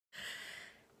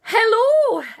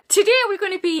Today we're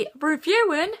going to be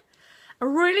reviewing a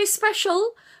really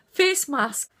special face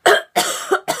mask.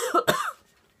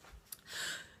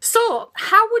 So,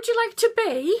 how would you like to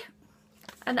be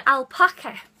an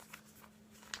alpaca?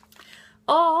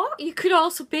 Or you could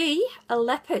also be a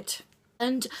leopard.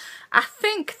 And I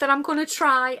think that I'm going to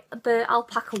try the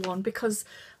alpaca one because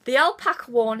the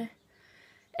alpaca one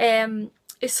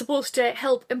is supposed to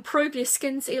help improve your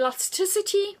skin's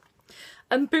elasticity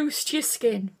and boost your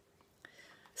skin.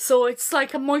 So it's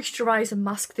like a moisturising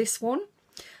mask, this one.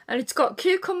 And it's got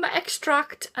cucumber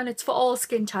extract and it's for all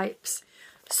skin types.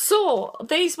 So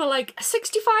these were like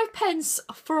 65p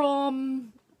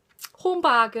from Home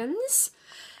Bargains.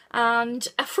 And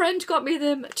a friend got me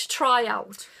them to try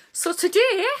out. So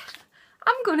today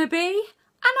I'm going to be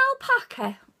an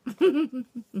alpaca.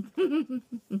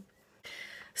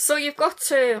 So you've got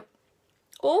to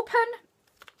open.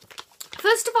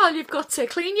 First of all, you've got to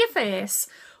clean your face,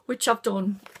 which I've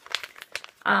done.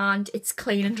 And it's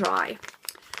clean and dry.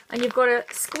 And you've got to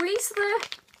squeeze the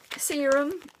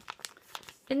serum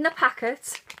in the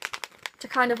packet to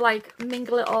kind of like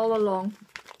mingle it all along.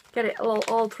 Get it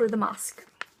all through the mask.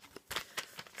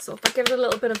 So if I give it a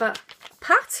little bit of a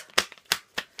pat,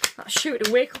 that should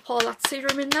wake up all that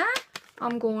serum in there.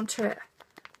 I'm going to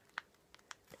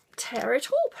tear it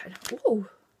open. Ooh.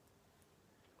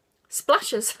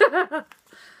 Splashes.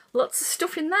 Lots of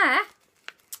stuff in there.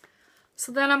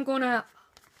 So then I'm going to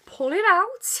pull it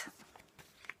out.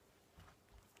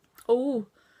 Oh,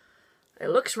 it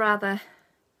looks rather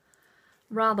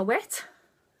wet.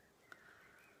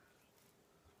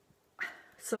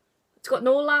 So it's got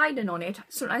no lining on it.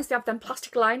 Sometimes they have them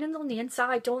plastic linings on the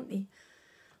inside, don't they?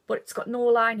 But it's got no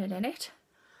lining in it.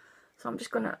 So I'm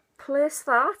just going to place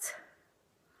that.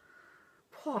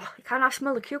 Oh, can I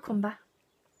smell the cucumber?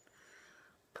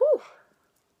 Oh,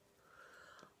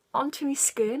 onto my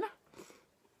skin.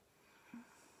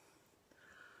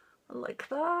 Like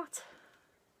that.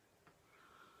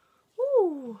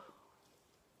 Ooh,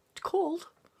 it's cold.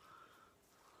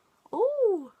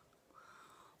 Ooh,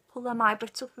 pull them eye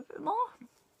bits up a bit more.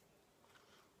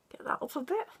 Get that up a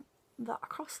bit. That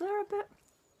across there a bit.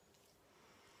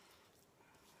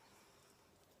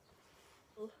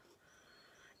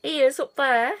 Ears up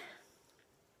there.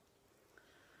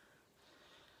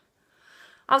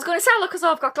 I was going to say, look, because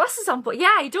I've got glasses on, but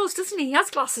yeah, he does, doesn't he? He has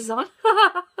glasses on.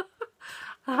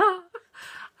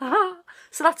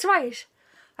 So that's right.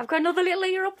 I've got another little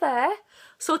ear up there.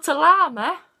 So it's a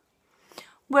llama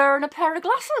wearing a pair of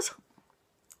glasses.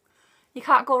 You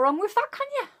can't go wrong with that, can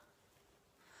you?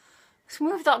 Let's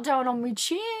move that down on my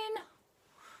chin.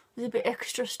 There's a bit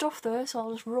extra stuff there, so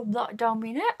I'll just rub that down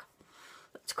my neck.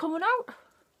 That's coming out.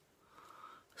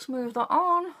 Let's move that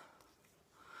on.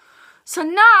 So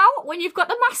now, when you've got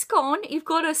the mask on, you've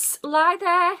got to lie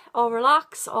there or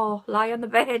relax or lie on the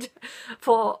bed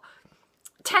for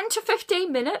 10 to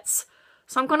 15 minutes.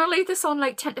 So I'm going to leave this on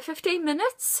like 10 to 15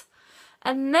 minutes.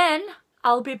 And then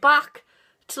I'll be back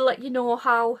to let you know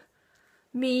how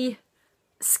me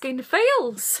skin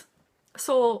feels.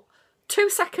 So 2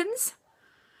 seconds.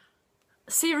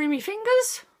 Searing my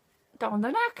fingers down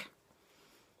the neck,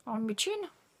 on my chin.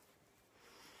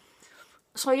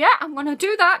 So yeah, I'm going to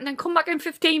do that and then come back in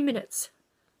 15 minutes.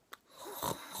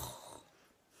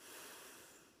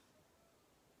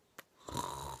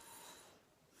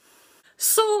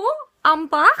 So, I'm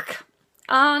back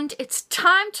and it's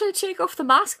time to take off the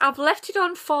mask. I've left it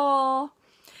on for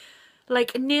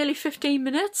like nearly 15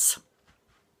 minutes.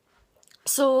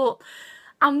 So,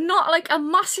 I'm not like a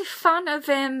massive fan of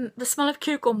the smell of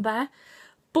cucumber.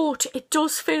 But it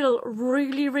does feel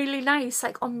really, really nice,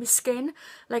 like on my skin,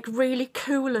 like really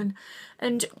cooling.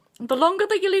 And the longer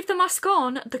that you leave the mask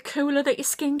on, the cooler that your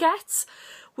skin gets,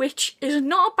 which is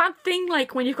not a bad thing,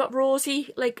 like when you've got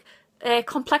rosy, like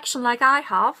complexion like I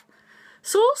have.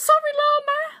 So, sorry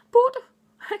llama,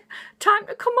 but time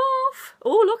to come off.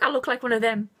 Oh, look, I look like one of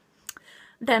them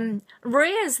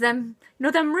rays, you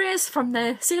know, them rays from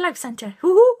the Sea Life Centre.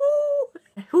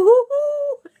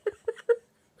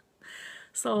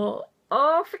 So,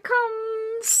 off it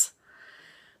comes.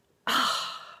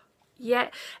 Oh, yeah,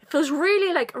 it feels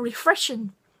really like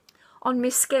refreshing on my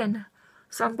skin.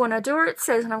 So I'm going to do what it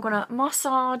says and I'm going to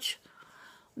massage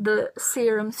the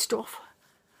serum stuff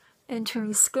into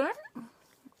my skin.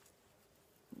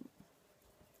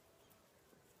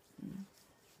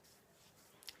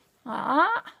 Like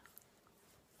that.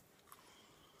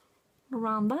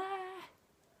 Around there.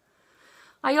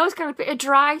 I always get a bit of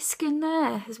dry skin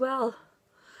there as well.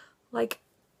 Like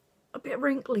a bit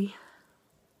wrinkly.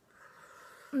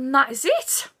 And that is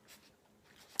it.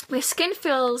 My skin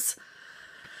feels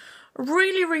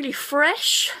really, really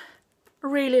fresh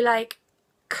really like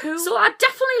cool. So I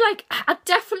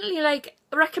definitely like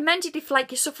recommend it if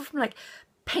like you suffer from like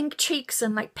pink cheeks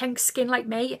and like pink skin like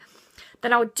me.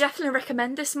 Then I would definitely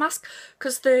recommend this mask,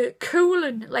 because the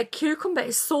cooling, like cucumber,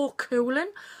 is so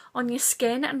cooling on your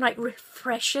skin and like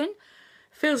refreshing.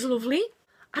 Feels lovely.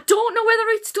 I don't know whether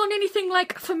it's done anything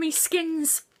like for me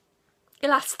skin's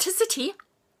elasticity.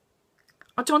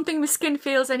 I don't think my skin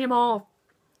feels any more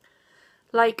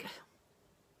like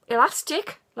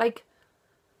elastic, like,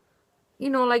 you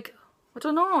know, like, I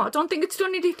don't know. I don't think it's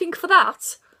done anything for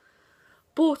that,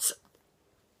 but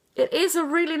it is a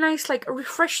really nice, like,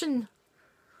 refreshing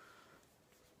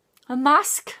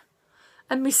mask,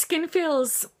 and my skin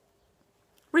feels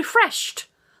refreshed.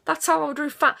 That's how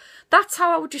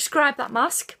I would describe that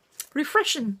mask.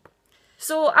 Refreshing.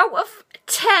 So out of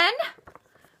 10,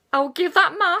 I would give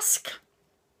that mask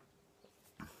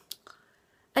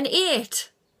an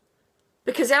 8,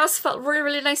 because it has felt really,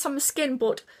 really nice on my skin,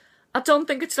 but I don't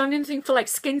think it's done anything for like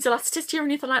skin's elasticity or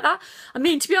anything like that. I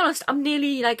mean, to be honest, I'm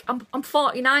nearly like, I'm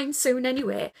 49 soon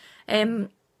anyway.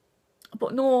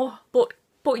 But no,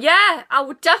 but yeah, I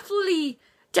would definitely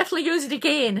use it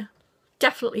again.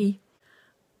 Definitely.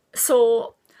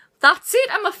 So that's it,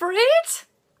 I'm afraid.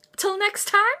 Till next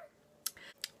time.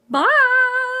 Bye.